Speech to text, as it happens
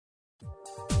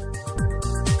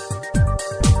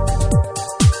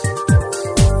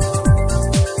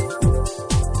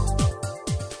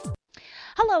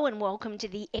and welcome to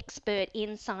the Expert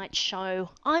Insight Show.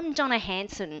 I'm Donna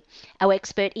Hanson. Our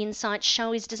Expert Insight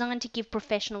Show is designed to give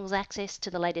professionals access to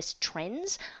the latest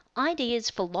trends, ideas,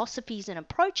 philosophies, and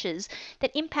approaches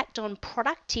that impact on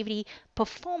productivity,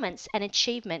 performance, and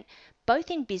achievement,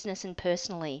 both in business and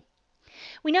personally.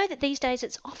 We know that these days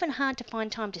it's often hard to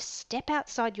find time to step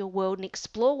outside your world and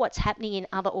explore what's happening in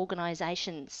other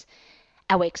organisations.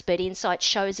 Our Expert Insight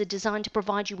shows are designed to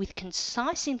provide you with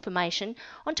concise information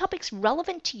on topics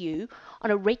relevant to you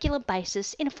on a regular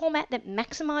basis in a format that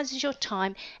maximises your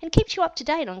time and keeps you up to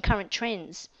date on current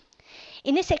trends.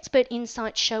 In this Expert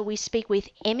Insight show, we speak with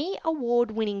Emmy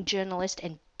Award-winning journalist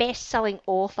and best-selling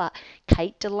author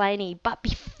Kate Delaney. But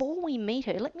before we meet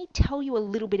her, let me tell you a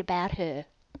little bit about her.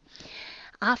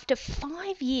 After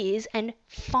 5 years and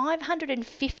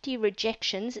 550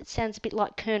 rejections, it sounds a bit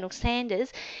like Colonel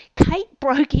Sanders, Kate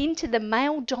broke into the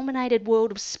male-dominated world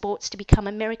of sports to become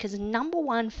America's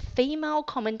 #1 female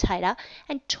commentator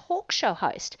and talk show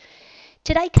host.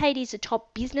 Today, Kate is a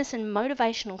top business and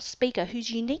motivational speaker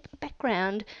whose unique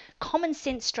background, common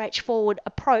sense, straightforward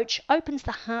approach opens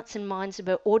the hearts and minds of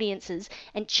her audiences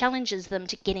and challenges them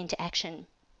to get into action.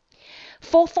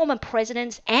 4 former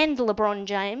presidents and LeBron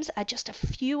James are just a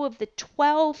few of the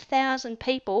 12,000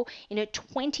 people in her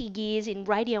 20 years in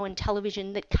radio and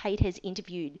television that Kate has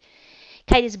interviewed.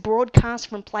 Kate has broadcast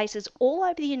from places all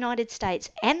over the United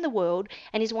States and the world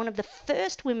and is one of the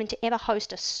first women to ever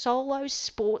host a solo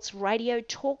sports radio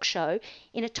talk show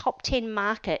in a top 10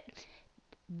 market.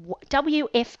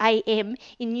 WFAM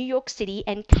in New York City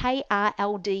and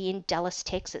KRLD in Dallas,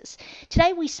 Texas.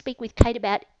 Today we speak with Kate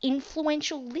about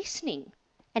influential listening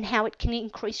and how it can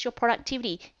increase your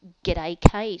productivity. G'day,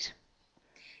 Kate.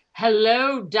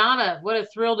 Hello, Donna. What a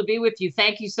thrill to be with you.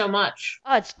 Thank you so much.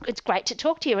 Oh, it's great to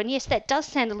talk to you. And yes, that does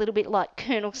sound a little bit like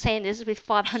Colonel Sanders with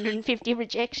 550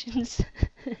 rejections.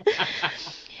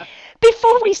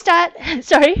 Before we start,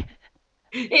 sorry.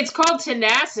 It's called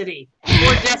tenacity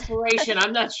or desperation.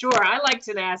 I'm not sure. I like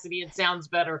tenacity. It sounds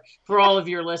better for all of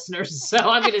your listeners. So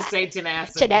I'm going to say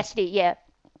tenacity. Tenacity, yeah.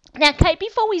 Now, Kate,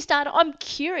 before we start, I'm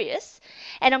curious,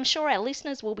 and I'm sure our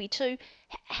listeners will be too.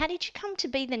 How did you come to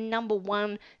be the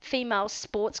 #1 female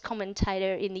sports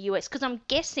commentator in the US? Because I'm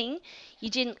guessing you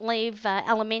didn't leave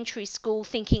elementary school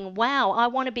thinking, wow, I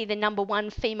want to be the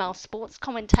 #1 female sports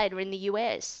commentator in the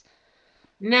US.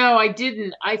 No, I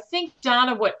didn't. I think,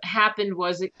 Donna, what happened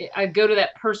was I go to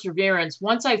that perseverance.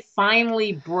 Once I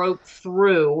finally broke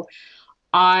through,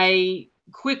 I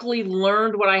quickly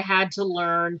learned what I had to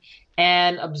learn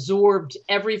and absorbed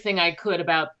everything I could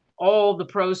about all the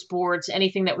pro sports,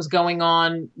 anything that was going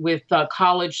on with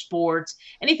college sports,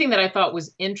 anything that I thought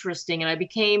was interesting.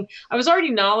 And I was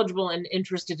already knowledgeable and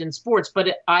interested in sports,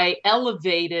 but I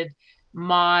elevated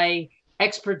my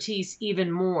expertise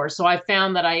even more. So I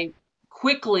found that I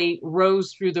quickly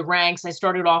rose through the ranks. I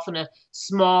started off in a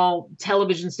small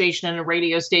television station and a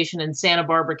radio station in Santa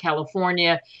Barbara,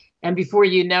 California. And before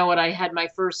you know it, I had my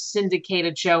first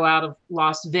syndicated show out of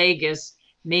Las Vegas,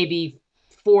 maybe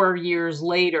 4 years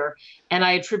later. And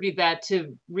I attribute that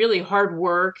to really hard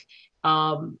work,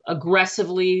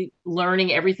 aggressively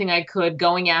learning everything I could,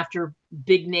 going after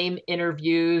big name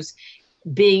interviews,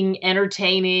 being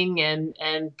entertaining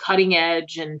and cutting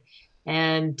edge and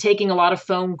taking a lot of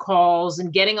phone calls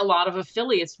and getting a lot of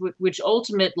affiliates, which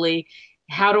ultimately,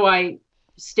 how do I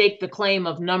stake the claim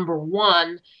of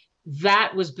 #1?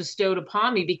 That was bestowed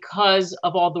upon me because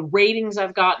of all the ratings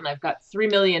I've gotten. I've got 3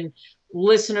 million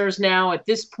listeners now at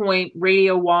this point,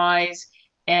 radio wise,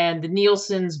 and the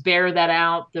Nielsen's bear that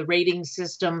out, the rating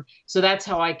system. So that's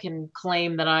how I can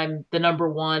claim that I'm the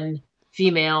 #1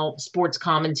 female sports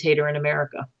commentator in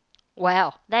America.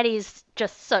 Wow, that is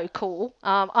just so cool.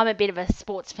 I'm a bit of a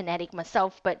sports fanatic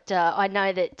myself, but I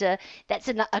know that that's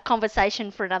a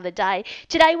conversation for another day.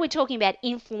 Today we're talking about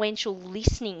influential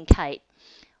listening, Kate.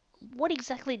 What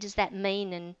exactly does that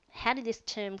mean and how did this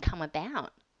term come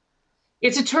about?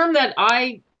 It's a term that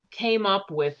I came up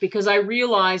with because I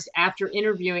realized after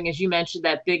interviewing, as you mentioned,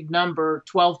 that big number,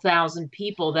 12,000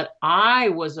 people, that I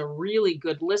was a really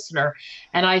good listener.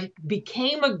 And I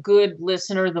became a good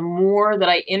listener the more that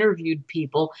I interviewed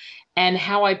people and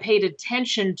how I paid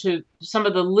attention to some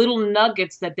of the little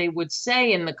nuggets that they would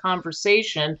say in the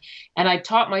conversation. And I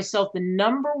taught myself the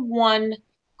 #1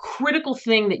 critical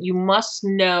thing that you must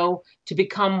know to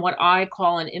become what I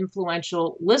call an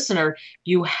influential listener.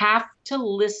 You have to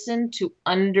listen to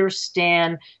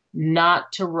understand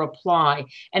not to reply.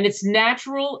 And it's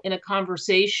natural in a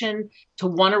conversation to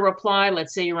want to reply.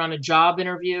 Let's say you're on a job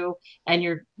interview and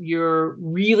you're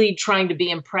really trying to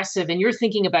be impressive and you're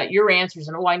thinking about your answers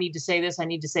and, oh, I need to say this, I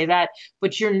need to say that,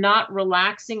 but you're not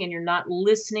relaxing and you're not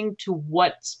listening to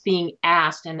what's being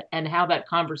asked and how that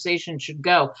conversation should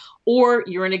go. Or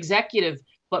you're an executive,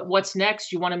 but what's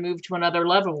next? You want to move to another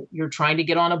level. You're trying to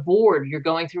get on a board. You're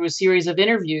going through a series of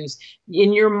interviews.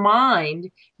 In your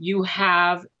mind, you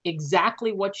have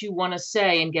exactly what you want to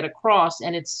say and get across.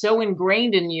 And it's so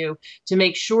ingrained in you to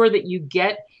make sure that you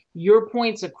get your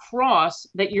points across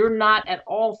that you're not at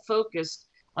all focused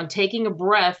on taking a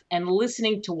breath and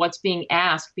listening to what's being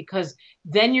asked, because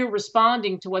then you're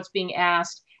responding to what's being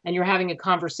asked and you're having a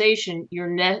conversation.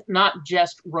 You're not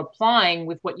just replying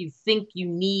with what you think you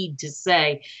need to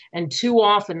say. And too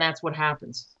often that's what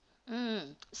happens.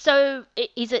 So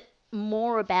is it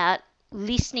more about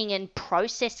listening and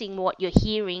processing what you're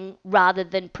hearing rather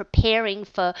than preparing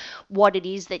for what it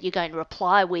is that you're going to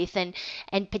reply with, and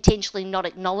potentially not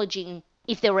acknowledging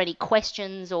if there are any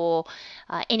questions or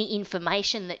any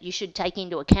information that you should take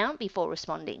into account before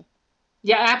responding?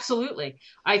 Yeah, absolutely.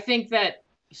 I think that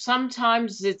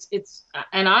sometimes it's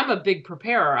and I'm a big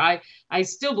preparer. I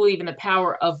still believe in the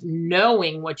power of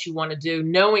knowing what you want to do,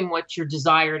 knowing what your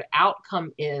desired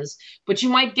outcome is, but you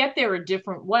might get there a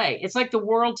different way. It's like the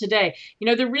world today.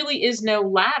 There really is no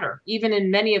ladder, even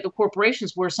in many of the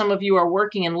corporations where some of you are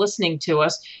working and listening to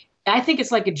us. I think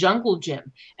it's like a jungle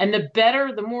gym. And the better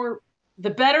and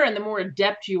the more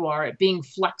adept you are at being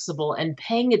flexible and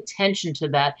paying attention to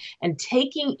that and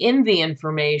taking in the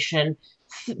information,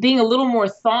 being a little more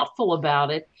thoughtful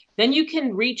about it, then you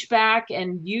can reach back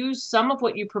and use some of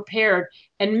what you prepared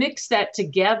and mix that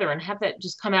together and have that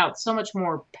just come out so much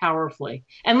more powerfully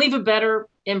and leave a better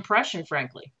impression,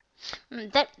 frankly.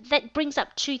 That brings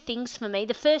up two things for me.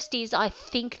 The first is I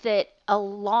think that a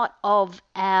lot of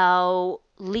our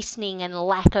listening and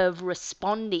lack of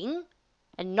responding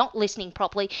and not listening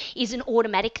properly is an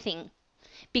automatic thing,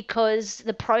 because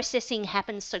the processing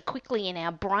happens so quickly in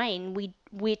our brain.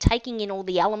 We're taking in all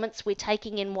the elements, we're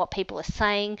taking in what people are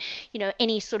saying,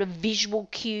 any sort of visual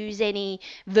cues, any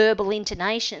verbal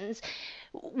intonations.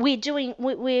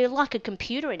 We're like a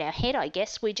computer in our head, I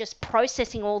guess. We're just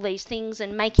processing all these things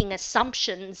and making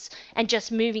assumptions and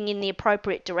just moving in the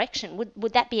appropriate direction.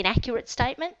 Would that be an accurate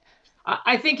statement?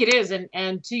 I think it is.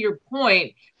 And to your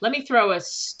point, let me throw a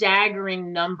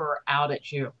staggering number out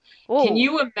at you. Can Oh.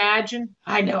 you imagine?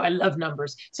 I know I love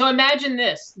numbers. So imagine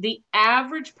this, the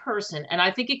average person, and I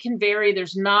think it can vary.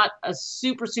 There's not a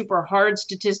super, super hard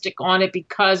statistic on it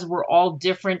because we're all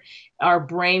different. Our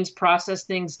brains process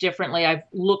things differently. I've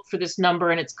looked for this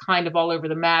number and it's kind of all over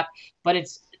the map, but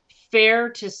it's fair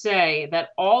to say that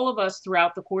all of us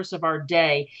throughout the course of our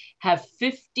day have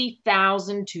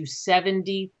 50,000 to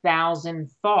 70,000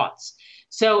 thoughts.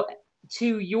 So,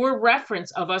 to your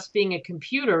reference of us being a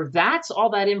computer, that's all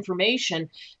that information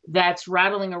that's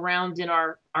rattling around in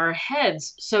our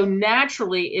heads. So,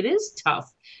 naturally, it is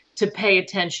tough to pay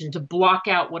attention, to block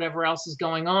out whatever else is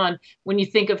going on. When you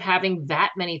think of having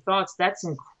that many thoughts, that's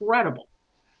incredible.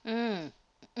 Mm.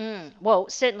 Well,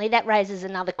 certainly that raises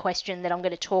another question that I'm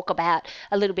going to talk about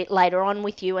a little bit later on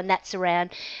with you, and that's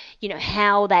around,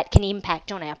 how that can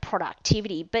impact on our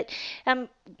productivity. But um,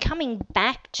 coming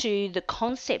back to the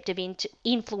concept of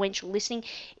influential listening,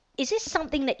 is this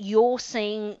something that you're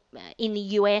seeing in the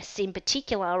US in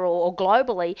particular, or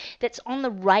globally, that's on the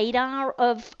radar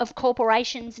of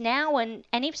corporations now? And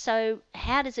if so,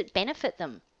 how does it benefit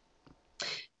them?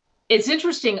 It's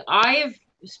interesting. I have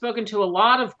spoken to a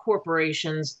lot of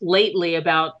corporations lately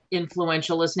about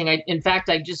influential listening. In fact,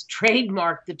 I just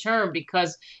trademarked the term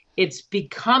because it's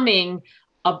becoming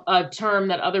a term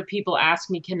that other people ask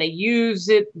me, can they use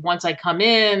it once I come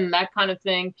in, that kind of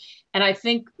thing. And I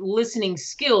think listening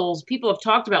skills, people have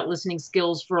talked about listening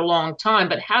skills for a long time,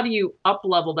 but how do you up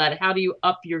level that? How do you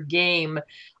up your game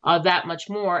that much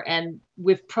more? And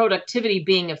with productivity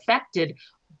being affected,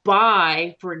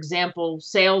 by, for example,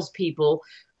 salespeople,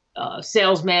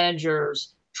 sales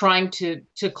managers trying to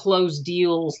close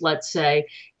deals, let's say,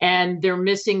 and they're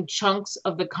missing chunks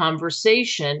of the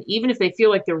conversation, even if they feel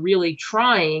like they're really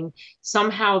trying,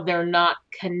 somehow they're not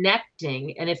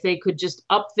connecting. And if they could just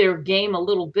up their game a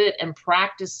little bit and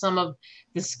practice some of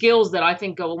the skills that I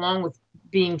think go along with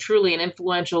being truly an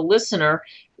influential listener,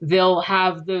 they'll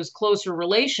have those closer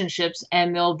relationships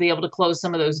and they'll be able to close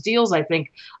some of those deals, I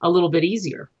think, a little bit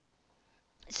easier.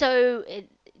 So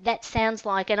that sounds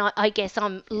like, and I guess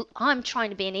I'm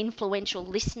trying to be an influential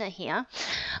listener here.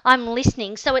 I'm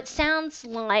listening, so it sounds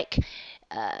like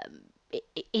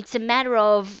it's a matter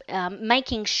of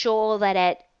making sure that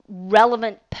at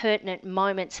relevant, pertinent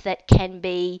moments that can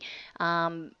be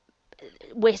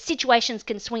where situations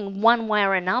can swing one way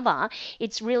or another.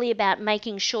 It's really about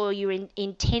making sure you're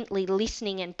intently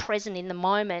listening and present in the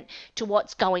moment to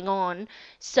what's going on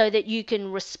so that you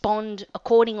can respond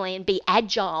accordingly and be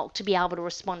agile to be able to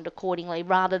respond accordingly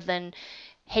rather than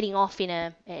heading off in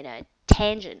a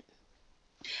tangent.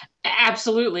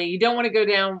 Absolutely. You don't want to go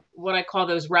down what I call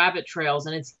those rabbit trails,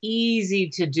 and it's easy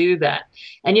to do that.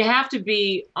 And you have to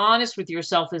be honest with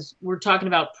yourself as we're talking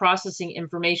about processing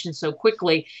information so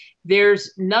quickly.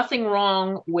 There's nothing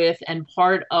wrong with, and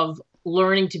part of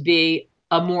learning to be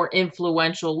a more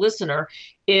influential listener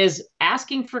is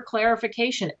asking for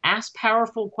clarification. Ask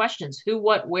powerful questions: who,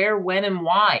 what, where, when, and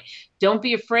why. Don't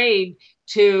be afraid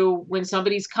to, when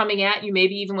somebody's coming at you,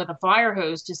 maybe even with a fire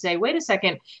hose, to say, wait a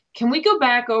second, can we go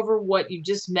back over what you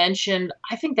just mentioned?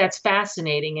 I think that's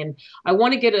fascinating. And I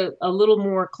want to get a little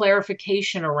more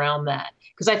clarification around that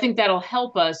because I think that'll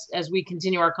help us as we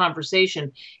continue our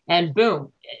conversation. And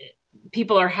boom,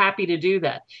 people are happy to do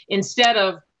that instead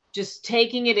of just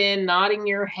taking it in, nodding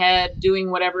your head, doing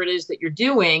whatever it is that you're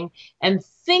doing, and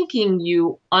thinking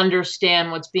you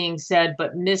understand what's being said,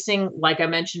 but missing, like I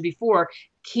mentioned before,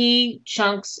 key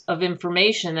chunks of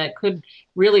information that could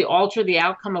really alter the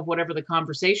outcome of whatever the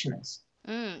conversation is.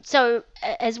 So,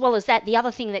 as well as that, the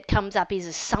other thing that comes up is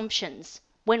assumptions.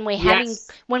 When we're having Yes.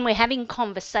 when we're having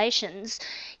conversations,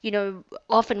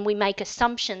 often we make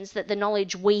assumptions that the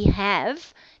knowledge we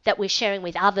have that we're sharing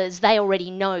with others, they already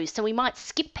know. So we might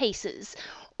skip pieces.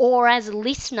 Or as a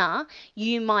listener,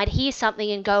 you might hear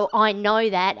something and go, I know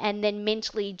that, and then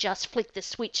mentally just flick the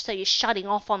switch so you're shutting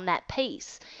off on that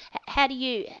piece. How do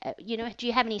do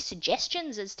you have any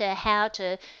suggestions as to how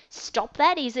to stop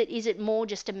that? Is it more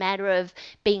just a matter of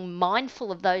being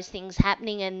mindful of those things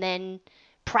happening and then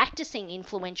practicing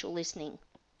influential listening?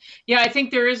 Yeah, I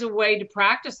think there is a way to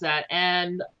practice that.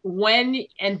 And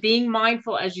being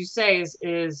mindful, as you say,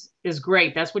 is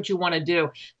great. That's what you want to do.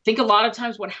 I think a lot of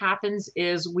times what happens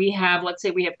is let's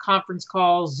say we have conference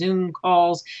calls, Zoom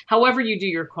calls, however you do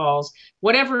your calls,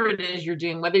 whatever it is you're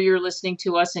doing, whether you're listening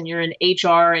to us and you're in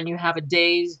HR and you have a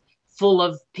day's full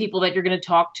of people that you're going to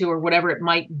talk to or whatever it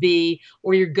might be,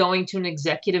 or you're going to an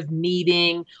executive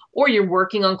meeting, or you're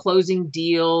working on closing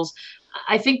deals.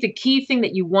 I think the key thing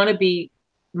that you want to be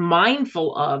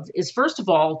mindful of is, first of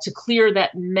all, to clear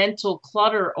that mental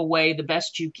clutter away the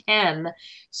best you can.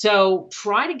 So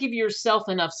try to give yourself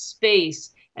enough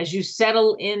space as you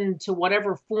settle into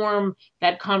whatever form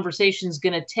that conversation is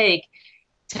going to take,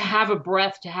 to have a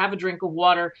breath, to have a drink of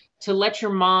water, to let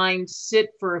your mind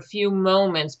sit for a few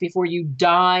moments before you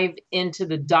dive into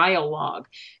the dialogue.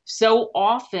 So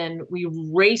often we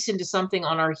race into something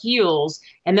on our heels,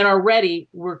 and then already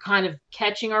we're kind of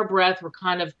catching our breath. We're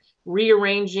kind of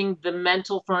rearranging the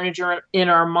mental furniture in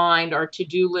our mind, our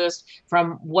to-do list,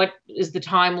 from what does the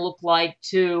time look like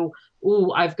to,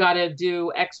 ooh, I've got to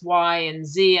do X, Y, and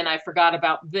Z, and I forgot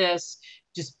about this.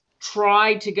 Just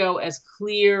try to go as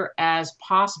clear as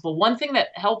possible. One thing that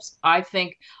helps, I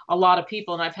think, a lot of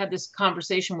people, and I've had this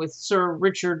conversation with Sir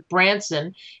Richard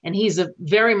Branson, and he's a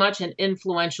very much an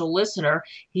influential listener.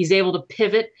 He's able to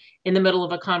pivot in the middle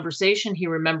of a conversation. He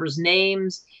remembers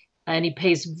names and he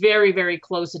pays very, very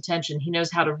close attention. He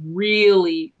knows how to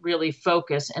really, really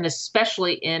focus, and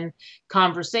especially in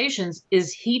conversations,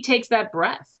 is he takes that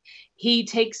breath. He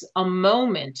takes a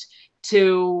moment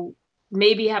to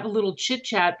maybe have a little chit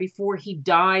chat before he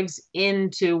dives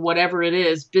into whatever it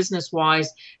is business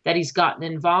wise that he's gotten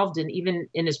involved in. Even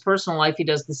in his personal life, he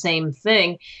does the same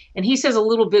thing. And he says a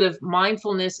little bit of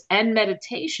mindfulness and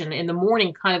meditation in the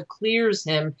morning kind of clears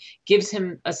him, gives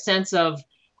him a sense of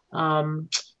um,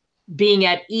 being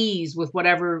at ease with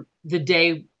whatever the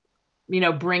day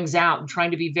brings out, and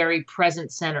trying to be very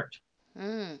present centered.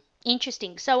 Mm,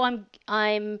 interesting. So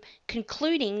I'm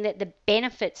concluding that the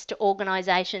benefits to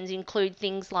organisations include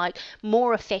things like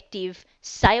more effective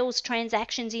sales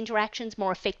transactions, interactions,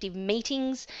 more effective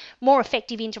meetings, more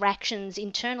effective interactions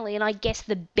internally. And I guess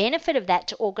the benefit of that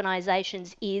to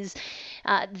organisations is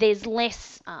there's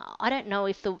less. I don't know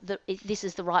if this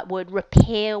is the right word,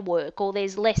 repair work, or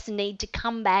there's less need to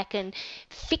come back and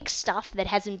fix stuff that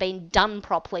hasn't been done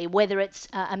properly, whether it's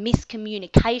a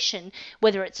miscommunication,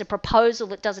 whether it's a proposal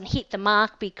that doesn't hit the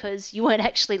mark because you weren't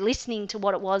actually listening to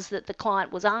what it was that the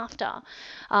client was after,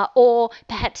 or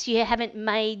perhaps you haven't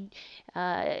made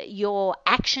your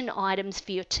action items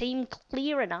for your team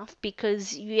clear enough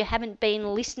because you haven't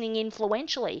been listening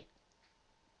influentially.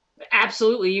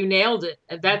 Absolutely, you nailed it.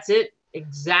 That's it.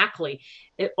 Exactly.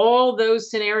 All those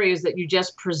scenarios that you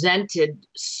just presented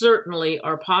certainly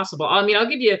are possible. I mean, I'll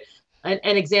give you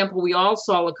an example we all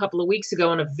saw a couple of weeks ago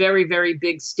on a very, very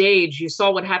big stage. You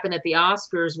saw what happened at the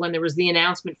Oscars when there was the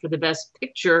announcement for the Best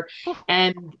Picture,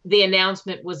 and the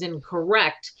announcement was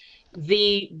incorrect.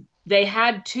 They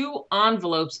had two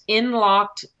envelopes in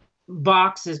locked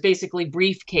boxes, basically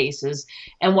briefcases.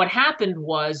 And what happened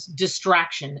was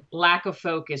distraction, lack of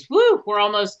focus. Woo, we're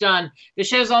almost done. The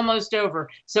show's almost over.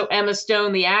 So Emma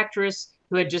Stone, the actress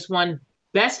who had just won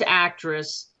Best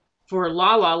Actress for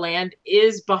La La Land,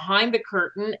 is behind the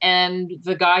curtain, and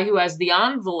the guy who has the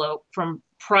envelope from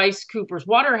Price Cooper's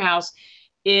Waterhouse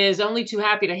is only too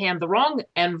happy to hand the wrong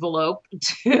envelope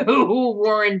to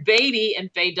Warren Beatty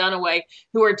and Faye Dunaway,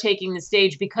 who are taking the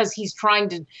stage because he's trying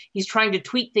to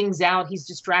tweet things out. He's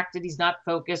distracted. He's not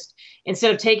focused.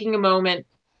 Instead of taking a moment,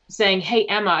 saying, "Hey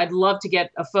Emma, I'd love to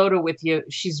get a photo with you.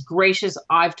 She's gracious.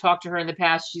 I've talked to her in the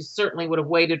past. She certainly would have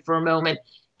waited for a moment."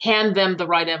 Hand them the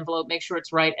right envelope, make sure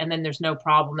it's right, and then there's no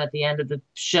problem at the end of the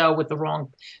show with the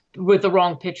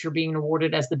wrong picture being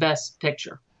awarded as the best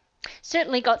picture.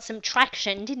 Certainly got some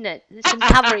traction, didn't it? Some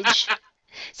coverage.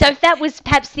 So if that was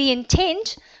perhaps the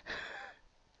intent,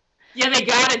 Yeah, they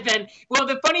got it then. Well,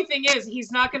 the funny thing is,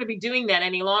 he's not going to be doing that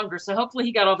any longer. So hopefully,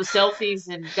 he got all the selfies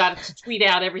and got to tweet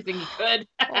out everything he could.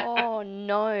 oh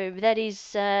no, that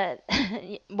is, well,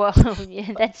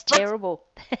 yeah, that's but terrible.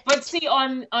 but see,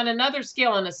 on another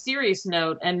scale, on a serious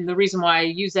note, and the reason why I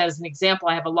use that as an example,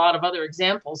 I have a lot of other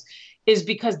examples, is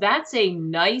because that's a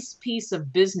nice piece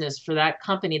of business for that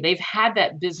company. They've had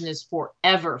that business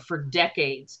forever, for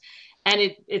decades, and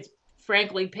it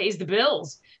frankly pays the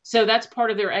bills. So that's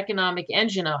part of their economic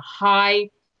engine, a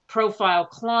high profile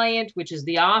client, which is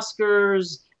the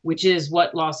Oscars, which is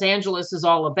what Los Angeles is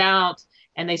all about.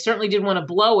 And they certainly didn't want to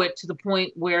blow it to the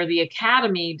point where the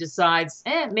Academy decides,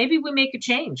 maybe we make a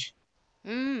change.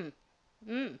 Mm.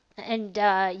 Mm. And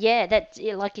yeah, that's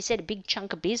yeah, like you said, a big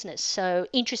chunk of business. So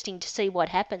interesting to see what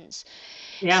happens.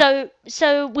 Yeah.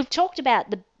 So we've talked about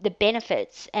the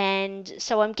benefits, and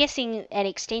so I'm guessing an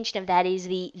extension of that is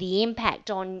the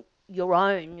impact on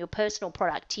your personal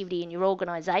productivity and your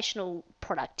organizational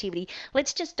productivity.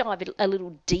 Let's just dive a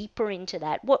little deeper into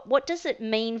that. What does it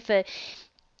mean for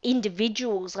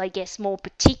individuals, I guess, more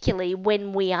particularly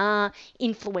when we are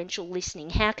influential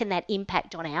listening? How can that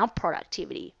impact on our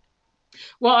productivity?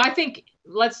 Well, I think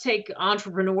let's take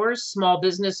entrepreneurs, small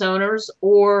business owners,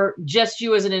 or just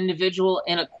you as an individual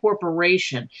in a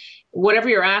corporation. Whatever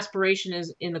your aspiration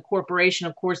is in the corporation,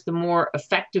 of course, the more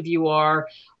effective you are,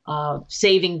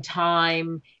 saving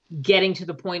time, getting to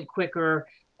the point quicker,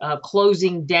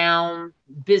 closing down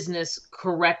business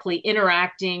correctly,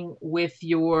 interacting with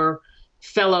your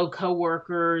fellow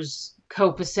coworkers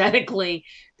copacetically,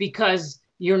 because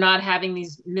you're not having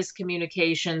these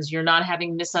miscommunications, you're not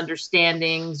having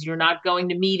misunderstandings, you're not going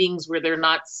to meetings where they're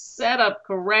not set up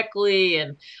correctly.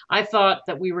 And I thought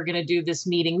that we were going to do this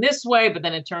meeting this way, but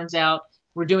then it turns out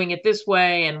we're doing it this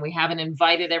way, and we haven't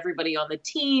invited everybody on the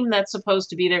team that's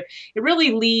supposed to be there. It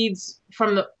really leads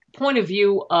from the point of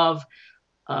view of,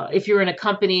 if you're in a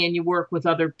company and you work with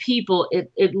other people,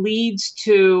 it leads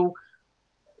to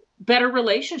better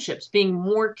relationships, being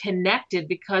more connected,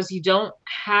 because you don't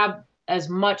have as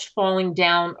much falling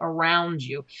down around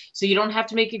you. So you don't have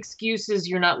to make excuses.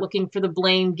 You're not looking for the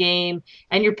blame game,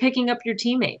 and you're picking up your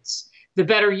teammates. The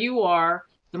better you are,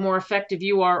 the more effective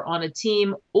you are on a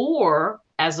team or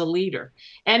as a leader.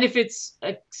 And if it's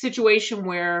a situation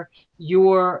where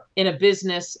you're in a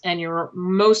business and you're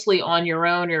mostly on your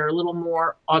own, you're a little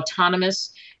more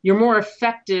autonomous, you're more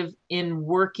effective in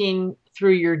working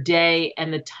through your day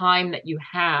and the time that you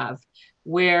have,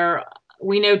 where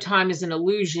we know time is an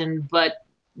illusion, but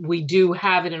we do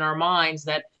have it in our minds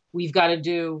that we've got to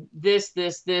do this,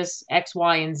 X,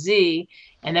 Y, and Z.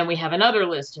 And then we have another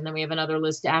list, and then we have another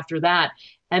list after that.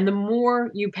 And the more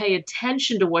you pay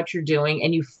attention to what you're doing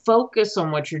and you focus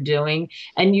on what you're doing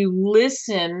and you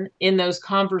listen in those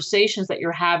conversations that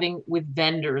you're having with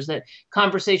vendors, that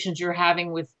conversations you're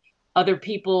having with other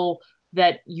people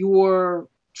that you're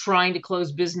trying to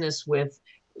close business with,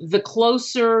 the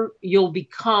closer you'll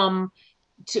become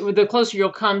the closer you'll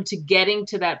come to getting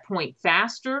to that point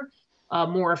faster,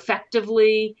 more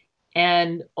effectively,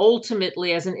 and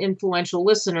ultimately, as an influential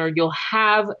listener, you'll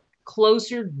have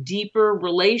closer, deeper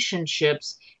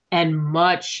relationships and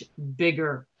much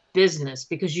bigger business,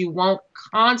 because you won't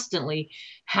constantly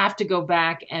have to go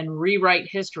back and rewrite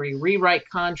history, rewrite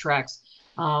contracts,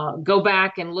 go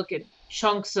back and look at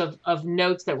chunks of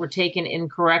notes that were taken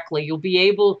incorrectly. You'll be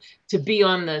able to be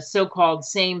on the so-called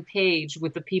same page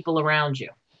with the people around you.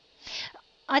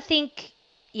 I think,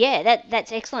 yeah,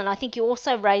 that's excellent. I think you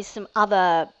also raised some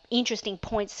other interesting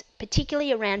points,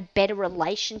 particularly around better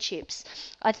relationships.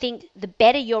 I think the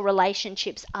better your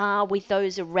relationships are with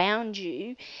those around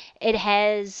you, it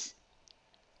has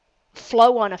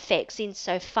flow on effects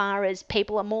insofar as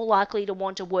people are more likely to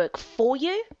want to work for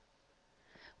you,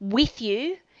 with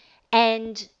you,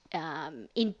 and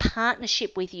in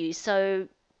partnership with you. So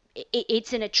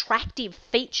it's an attractive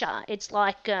feature. It's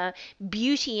like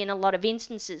beauty in a lot of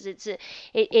instances.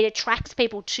 It attracts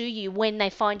people to you when they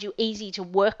find you easy to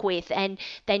work with, and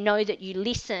they know that you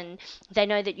listen. They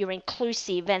know that you're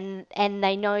inclusive, and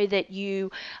they know that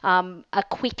you are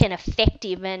quick and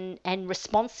effective and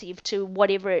responsive to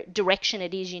whatever direction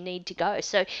it is you need to go.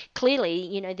 So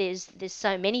clearly, there's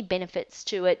so many benefits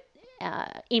to it,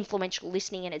 influential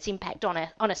listening and its impact on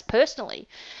us personally,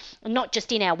 not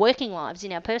just in our working lives,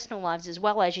 in our personal lives as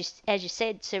well. As you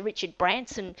said, Sir Richard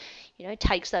Branson,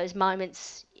 takes those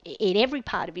moments in every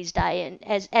part of his day,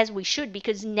 and as we should,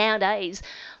 because nowadays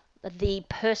the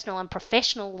personal and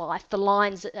professional life, the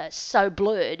lines are so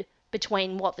blurred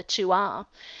between what the two are,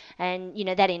 and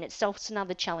that in itself is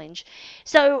another challenge.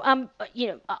 So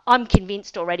I'm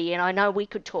convinced already, and I know we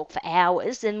could talk for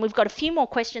hours, and we've got a few more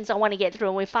questions I want to get through,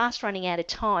 and we're fast running out of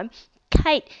time.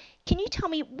 Kate, can you tell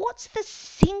me what's the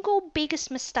single biggest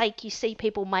mistake you see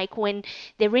people make when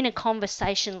they're in a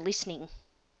conversation listening?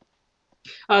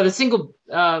 The single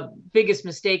biggest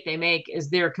mistake they make is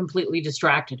they're completely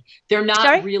distracted. They're not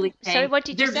Sorry, really sorry, paying. what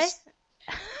did you say?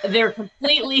 They're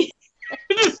completely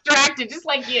distracted, just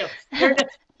like you. They're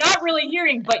not really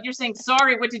hearing, but you're saying,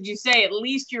 sorry, what did you say? At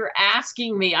least you're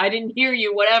asking me. I didn't hear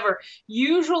you, whatever.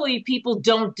 Usually people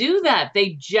don't do that.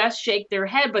 They just shake their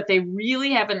head, but they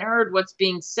really haven't heard what's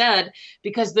being said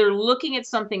because they're looking at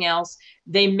something else.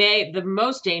 The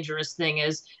most dangerous thing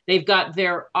is they've got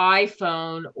their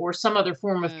iPhone or some other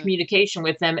form of Mm. communication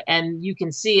with them, and you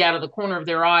can see out of the corner of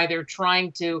their eye, they're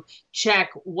trying to check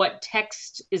what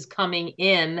text is coming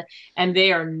in, and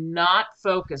they are not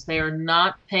focused. They are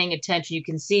not paying attention. You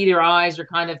can see their eyes are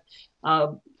kind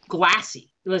of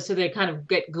glassy. So they kind of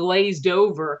get glazed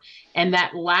over. And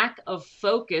that lack of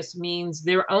focus means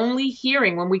they're only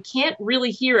hearing, when we can't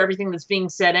really hear everything that's being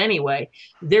said anyway,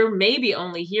 they're maybe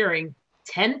only hearing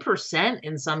 10%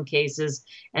 in some cases.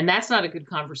 And that's not a good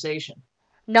conversation.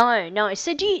 No, no.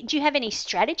 So do you have any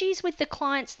strategies with the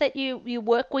clients that you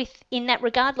work with in that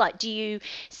regard? Like, do you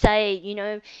say,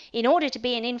 in order to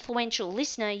be an influential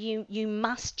listener, you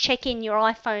must check in your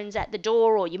iPhones at the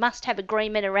door, or you must have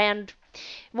agreement around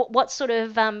what sort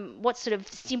of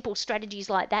simple strategies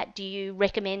like that do you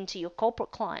recommend to your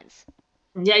corporate clients?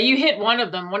 Yeah, you hit one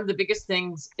of them. One of the biggest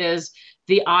things is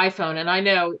the iPhone. And I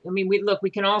know, I mean, we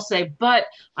can all say, but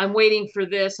I'm waiting for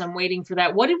this, I'm waiting for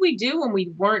that. What did we do when we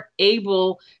weren't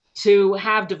able to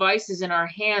have devices in our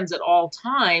hands at all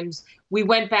times? We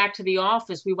went back to the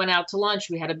office, we went out to lunch,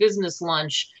 we had a business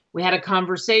lunch, we had a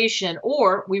conversation,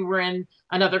 or we were in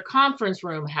another conference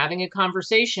room having a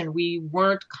conversation. We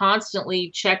weren't constantly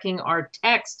checking our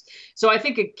text. So I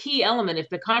think a key element, if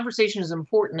the conversation is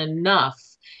important enough,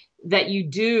 that you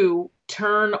do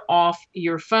turn off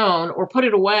your phone or put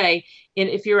it away. And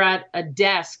if you're at a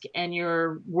desk and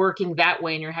you're working that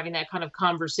way and you're having that kind of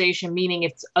conversation, meaning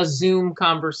it's a Zoom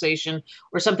conversation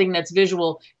or something that's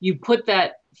visual, you put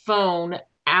that phone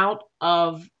out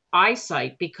of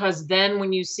eyesight, because then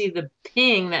when you see the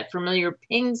ping, that familiar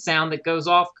ping sound that goes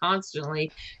off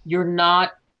constantly, you're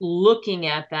not looking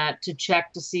at that to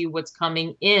check to see what's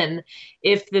coming in.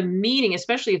 If the meeting,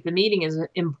 especially if the meeting is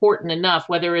important enough,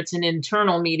 whether it's an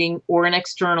internal meeting or an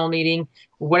external meeting,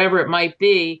 whatever it might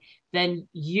be, then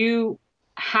you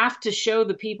have to show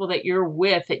the people that you're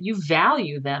with that you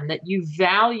value them, that you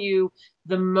value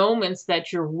the moments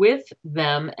that you're with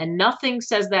them. And nothing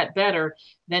says that better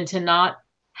than to not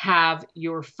have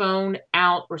your phone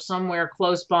out or somewhere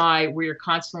close by where you're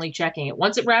constantly checking it.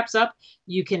 Once it wraps up,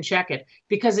 you can check it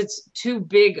because it's too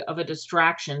big of a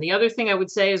distraction. The other thing I would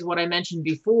say is what I mentioned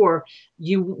before.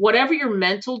 Whatever your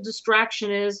mental distraction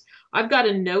is, I've got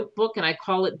a notebook and I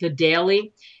call it the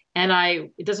daily. And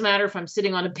it doesn't matter if I'm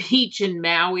sitting on a beach in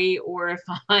Maui or if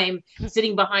I'm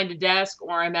sitting behind a desk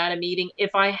or I'm at a meeting.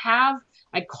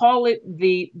 I call it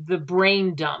the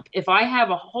brain dump. If I have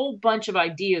a whole bunch of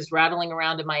ideas rattling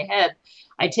around in my head,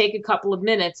 I take a couple of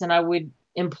minutes, and I would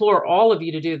implore all of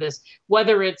you to do this,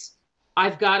 whether it's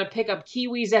I've got to pick up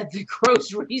kiwis at the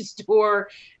grocery store.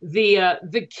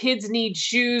 The kids need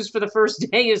shoes for the first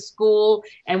day of school,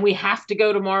 and we have to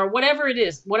go tomorrow. Whatever it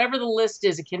is, whatever the list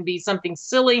is, it can be something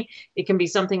silly, it can be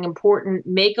something important.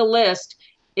 Make a list.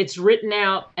 It's written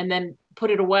out, and then put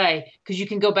it away, because you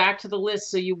can go back to the list,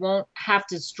 so you won't have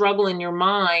to struggle in your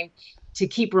mind to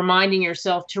keep reminding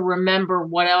yourself to remember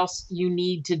what else you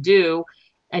need to do.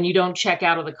 and you don't check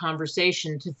out of the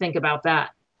conversation to think about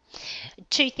that.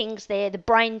 Two things there. The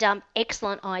brain dump,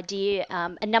 excellent idea.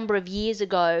 A number of years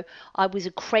ago, I was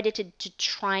accredited to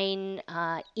train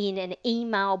in an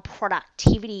email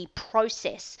productivity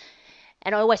process.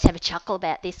 And I always have a chuckle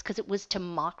about this because it was to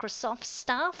Microsoft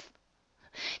staff.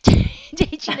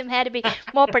 Teaching them how to be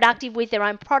more productive with their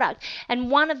own product.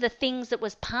 And one of the things that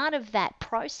was part of that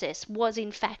process was,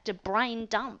 in fact, a brain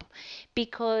dump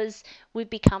because we've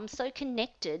become so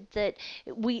connected that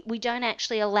we don't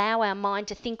actually allow our mind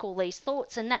to think all these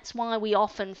thoughts. And that's why we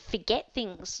often forget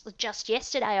things. Just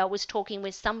yesterday, I was talking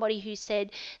with somebody who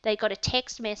said they got a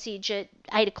text message at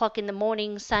 8 o'clock in the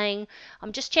morning saying,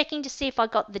 I'm just checking to see if I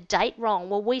got the date wrong.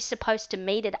 Well, we're supposed to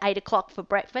meet at 8 o'clock for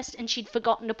breakfast, and she'd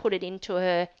forgotten to put it into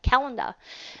her calendar.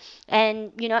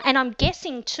 And and I'm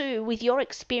guessing too, with your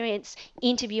experience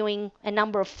interviewing a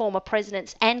number of former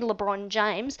presidents and LeBron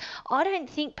James, I don't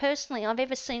think personally I've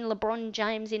ever seen LeBron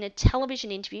James in a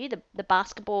television interview, the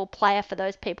basketball player, for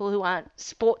those people who aren't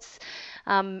sports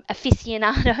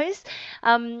aficionados.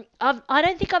 I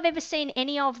don't think I've ever seen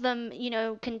any of them,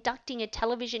 conducting a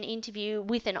television interview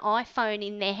with an iPhone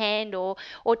in their hand, or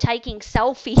taking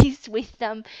selfies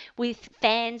with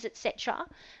fans, etc.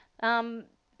 Um,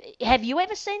 have you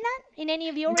ever seen that in any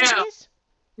of your No, interviews?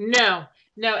 no,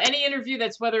 no. Any interview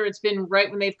that's whether it's been right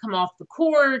when they've come off the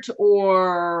court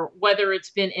or whether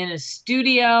it's been in a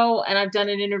studio and I've done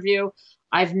an interview,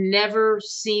 I've never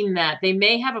seen that. They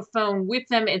may have a phone with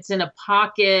them. It's in a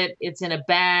pocket, it's in a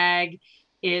bag,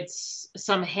 it's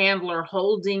some handler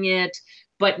holding it,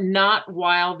 but not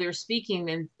while they're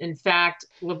speaking. In fact,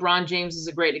 LeBron James is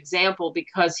a great example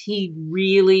because he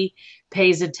really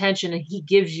pays attention and he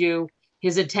gives you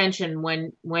his attention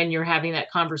when you're having that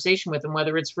conversation with him,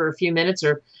 whether it's for a few minutes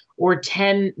or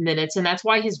 10 minutes. And that's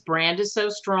why his brand is so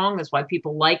strong. That's why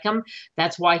people like him.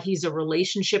 That's why he's a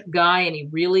relationship guy and he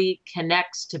really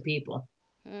connects to people.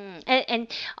 And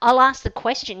I'll ask the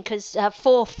question because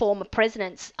for former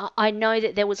presidents, I know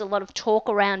that there was a lot of talk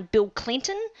around Bill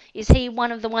Clinton. Is he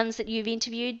one of the ones that you've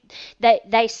interviewed?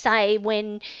 They say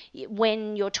when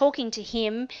you're talking to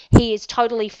him, he is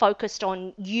totally focused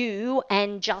on you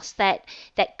and just that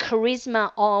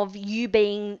charisma of you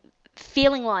being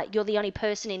feeling like you're the only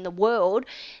person in the world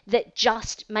that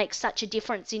just makes such a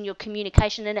difference in your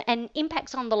communication and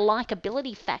impacts on the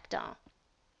likability factor.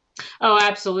 Oh,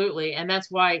 absolutely. And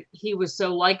that's why he was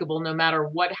so likable. No matter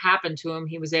what happened to him,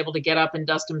 he was able to get up and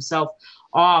dust himself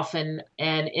off. And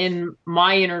in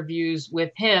my interviews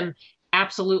with him,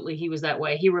 absolutely he was that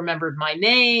way. He remembered my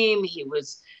name. He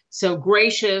was so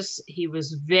gracious. He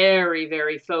was very,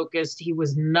 very focused. He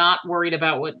was not worried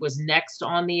about what was next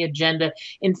on the agenda.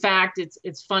 In fact,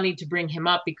 it's funny to bring him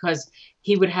up because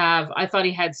he would have, I thought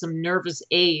he had some nervous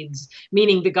aides,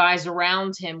 meaning the guys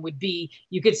around him would be,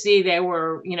 you could see they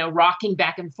were, rocking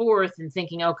back and forth and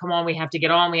thinking, oh, come on, we have to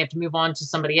get on. We have to move on to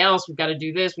somebody else. We've got to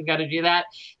do this. We've got to do that.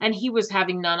 And he was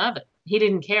having none of it. He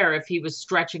didn't care if he was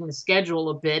stretching the schedule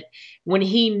a bit. When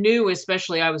he knew,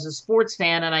 especially I was a sports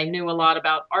fan and I knew a lot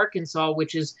about Arkansas,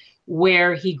 which is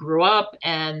where he grew up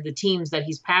and the teams that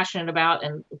he's passionate about.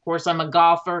 And of course, I'm a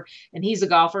golfer and he's a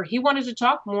golfer. He wanted to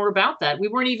talk more about that. We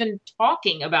weren't even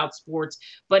talking about sports,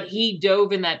 but he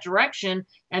dove in that direction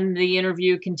and the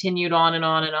interview continued on and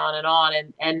on and on and on.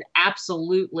 And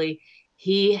absolutely,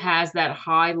 he has that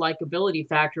high likability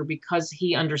factor because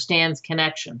he understands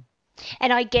connection.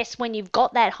 And I guess when you've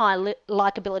got that high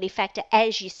likability factor,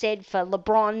 as you said, for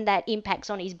LeBron, that impacts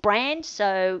on his brand,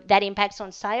 so that impacts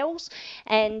on sales.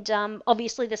 And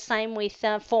obviously, the same with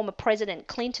former President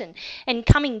Clinton. And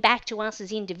coming back to us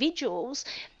as individuals,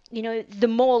 the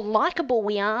more likable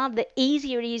we are, the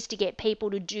easier it is to get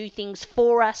people to do things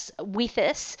for us, with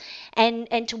us, and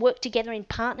to work together in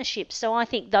partnership. So I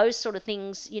think those sort of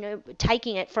things,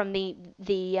 taking it from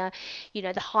the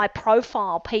high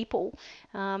profile people,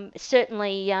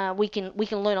 certainly we can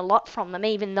learn a lot from them,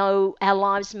 even though our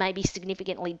lives may be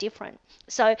significantly different.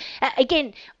 So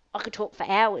again, I could talk for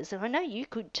hours, and I know you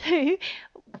could too.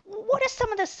 What are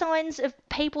some of the signs of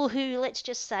people who, let's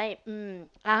just say,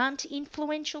 aren't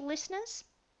influential listeners?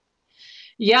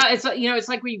 Yeah, it's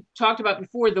like we talked about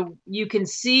before. The You can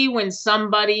see when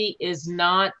somebody is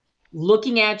not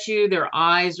looking at you, their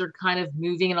eyes are kind of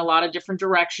moving in a lot of different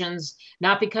directions,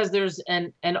 not because there's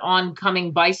an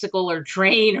oncoming bicycle or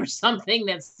train or something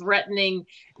that's threatening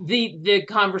the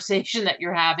conversation that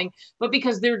you're having, but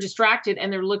because they're distracted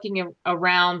and they're looking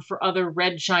around for other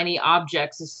red shiny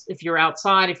objects. If you're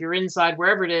outside, if you're inside,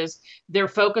 wherever it is, they're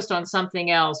focused on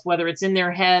something else, whether it's in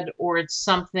their head or it's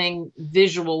something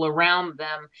visual around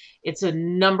them. It's a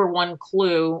number one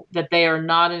clue that they are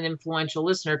not an influential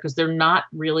listener because they're not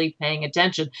really paying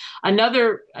attention.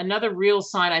 Another real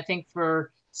sign, I think,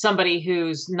 for somebody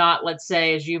who's not, let's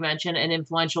say, as you mentioned, an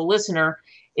influential listener,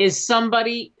 is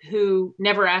somebody who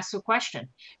never asks a question.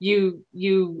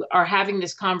 You are having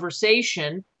this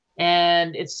conversation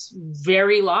and it's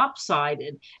very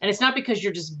lopsided. And it's not because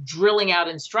you're just drilling out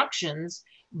instructions,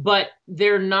 but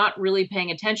they're not really paying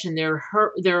attention.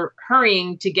 They're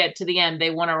hurrying to get to the end. They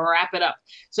want to wrap it up.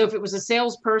 So if it was a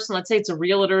salesperson, let's say it's a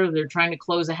realtor, they're trying to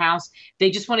close a house, they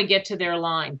just want to get to their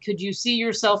line. Could you see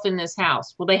yourself in this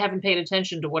house? Well, they haven't paid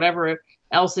attention to whatever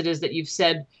else it is that you've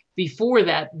said before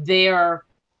that. They are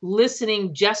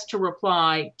listening just to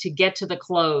reply, to get to the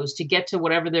close, to get to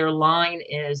whatever their line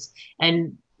is.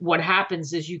 And what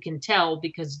happens is you can tell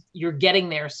because you're getting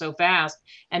there so fast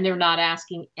and they're not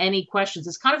asking any questions.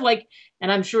 It's kind of like,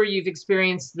 and I'm sure you've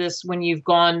experienced this when you've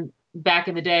gone back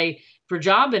in the day for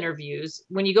job interviews.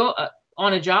 When you go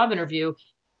on a job interview,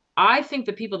 I think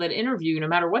the people that interview, no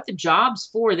matter what the job's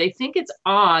for, they think it's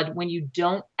odd when you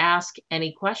don't ask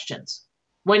any questions.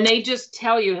 When they just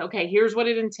tell you, okay, here's what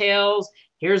it entails,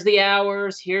 here's the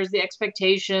hours, here's the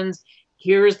expectations,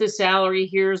 here's the salary,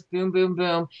 here's boom, boom,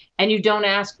 boom, and you don't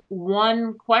ask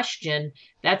one question,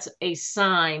 that's a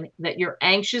sign that you're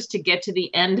anxious to get to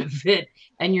the end of it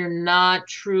and you're not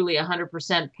truly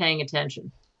 100% paying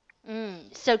attention.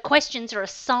 So questions are a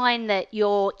sign that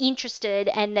you're interested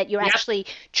and that you're Yep. actually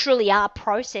truly are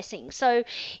processing. So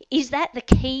is that the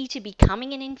key to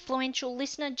becoming an influential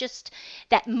listener? Just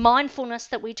that mindfulness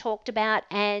that we talked about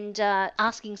and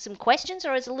asking some questions,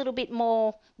 or is it a little bit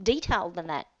more detailed than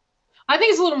that? I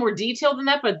think it's a little more detailed than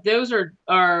that, but those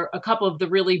are a couple of the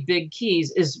really big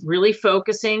keys is really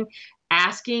focusing,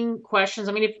 asking questions.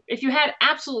 I mean, if you had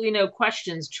absolutely no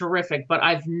questions, terrific, but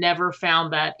I've never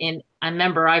found that in, I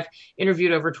remember I've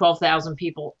interviewed over 12,000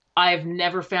 people. I've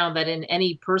never found that in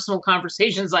any personal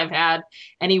conversations I've had,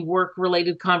 any work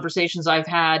related conversations I've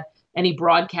had, any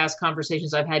broadcast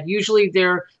conversations I've had. Usually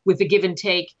they're with the give and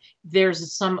take,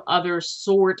 there's some other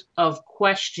sort of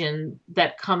question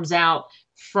that comes out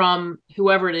from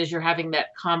whoever it is you're having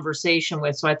that conversation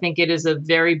with. So I think it is a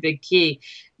very big key.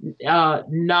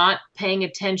 Not paying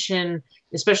attention,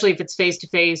 especially if it's face to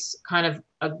face, kind of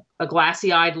a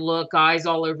glassy eyed look, eyes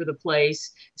all over the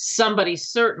place. Somebody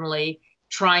certainly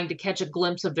trying to catch a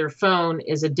glimpse of their phone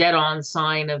is a dead on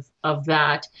sign of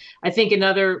that. I think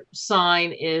another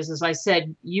sign is, as I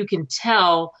said, you can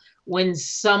tell when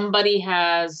somebody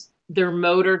has their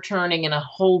motor turning in a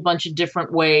whole bunch of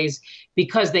different ways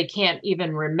because they can't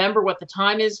even remember what the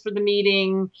time is for the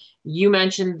meeting. You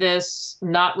mentioned this,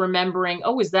 not remembering,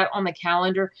 oh, is that on the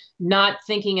calendar? Not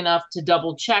thinking enough to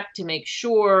double check to make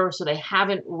sure. So they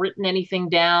haven't written anything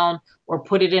down or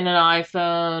put it in an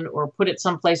iPhone or put it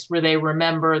someplace where they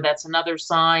remember. That's another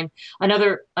sign.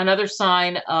 Another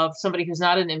sign of somebody who's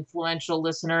not an influential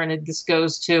listener, and this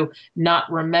goes to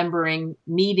not remembering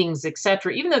meetings,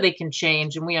 etc., even though they can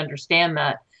change and we understand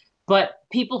that. But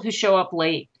people who show up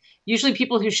late, usually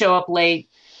people who show up late,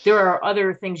 there are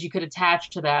other things you could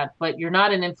attach to that, but you're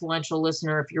not an influential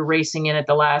listener if you're racing in at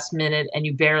the last minute and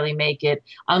you barely make it,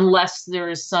 unless there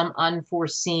is some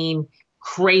unforeseen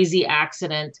crazy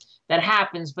accident that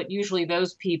happens. But usually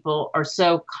those people are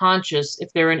so conscious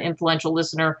if they're an influential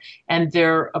listener and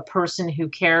they're a person who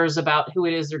cares about who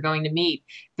it is they're going to meet.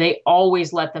 They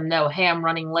always let them know, hey, I'm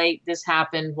running late. This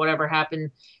happened, whatever happened,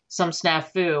 some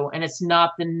snafu. And it's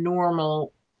not the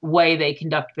normal way they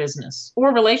conduct business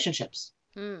or relationships.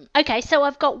 Okay, so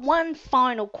I've got one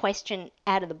final question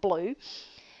out of the blue.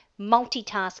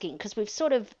 Multitasking, because we've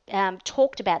sort of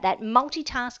talked about that.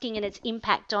 Multitasking and its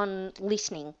impact on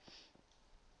listening.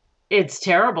 It's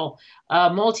terrible.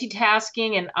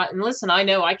 Multitasking, and listen, I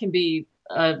know I can be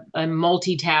a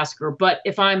multitasker, but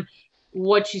if I'm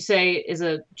what you say is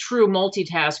a true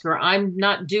multitasker, I'm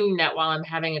not doing that while I'm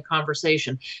having a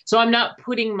conversation. So I'm not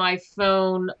putting my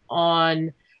phone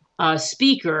on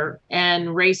speaker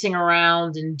and racing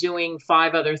around and doing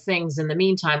five other things in the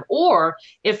meantime. Or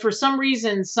if for some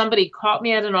reason somebody caught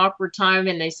me at an awkward time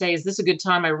and they say, is this a good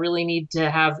time? I really need to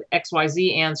have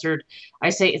XYZ answered. I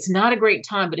say, it's not a great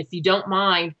time, but if you don't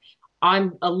mind,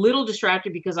 I'm a little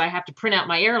distracted because I have to print out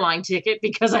my airline ticket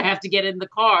because I have to get in the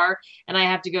car and I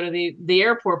have to go to the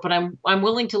airport, but I'm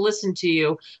willing to listen to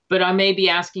you, but I may be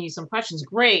asking you some questions.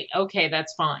 Great. Okay,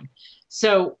 that's fine.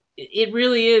 So it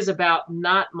really is about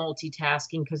not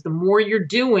multitasking, because the more you're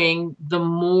doing, the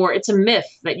more it's a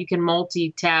myth that you can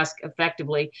multitask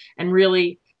effectively and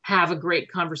really have a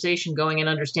great conversation going and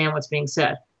understand what's being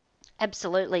said.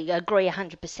 Absolutely, agree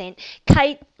 100%.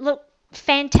 Kate, look,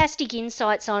 fantastic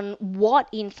insights on what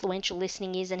influential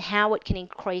listening is and how it can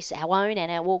increase our own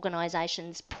and our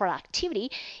organisation's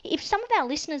productivity. If some of our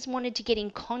listeners wanted to get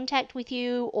in contact with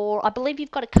you, or I believe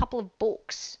you've got a couple of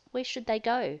books, where should they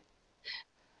go?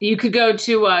 You could go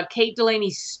to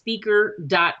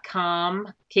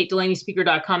katedelaney.speaker.com.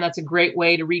 katedelaney.speaker.com. That's a great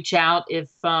way to reach out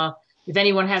if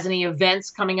anyone has any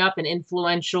events coming up and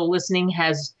influential listening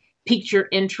has piqued your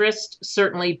interest.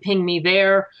 Certainly ping me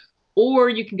there. Or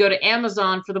you can go to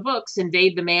Amazon for the books,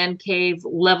 Invade the Man Cave,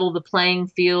 Level the Playing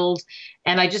Field.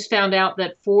 And I just found out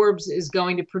that Forbes is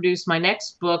going to produce my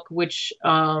next book, which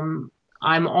I'm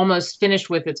almost finished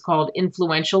with. It's called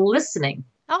Influential Listening.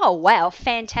 Oh, wow,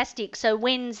 fantastic. So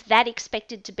when's that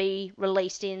expected to be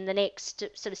released, in the next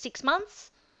sort of 6 months?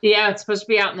 Yeah, it's supposed to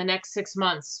be out in the next 6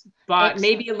 months, but Excellent.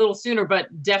 maybe a little sooner,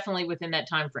 but definitely within that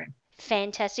time frame.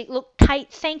 Fantastic. Look,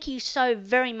 Kate, thank you so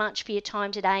very much for your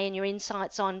time today and your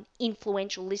insights on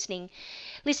influential listening.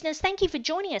 Listeners, thank you for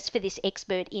joining us for this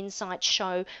Expert Insights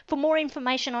show. For more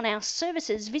information on our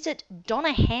services, visit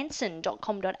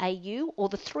donnahanson.com.au or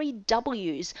the three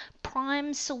W's,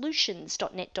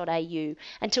 primesolutions.net.au.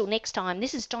 Until next time,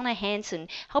 this is Donna Hanson,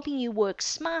 helping you work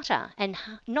smarter and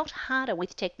not harder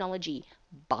with technology.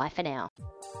 Bye for now.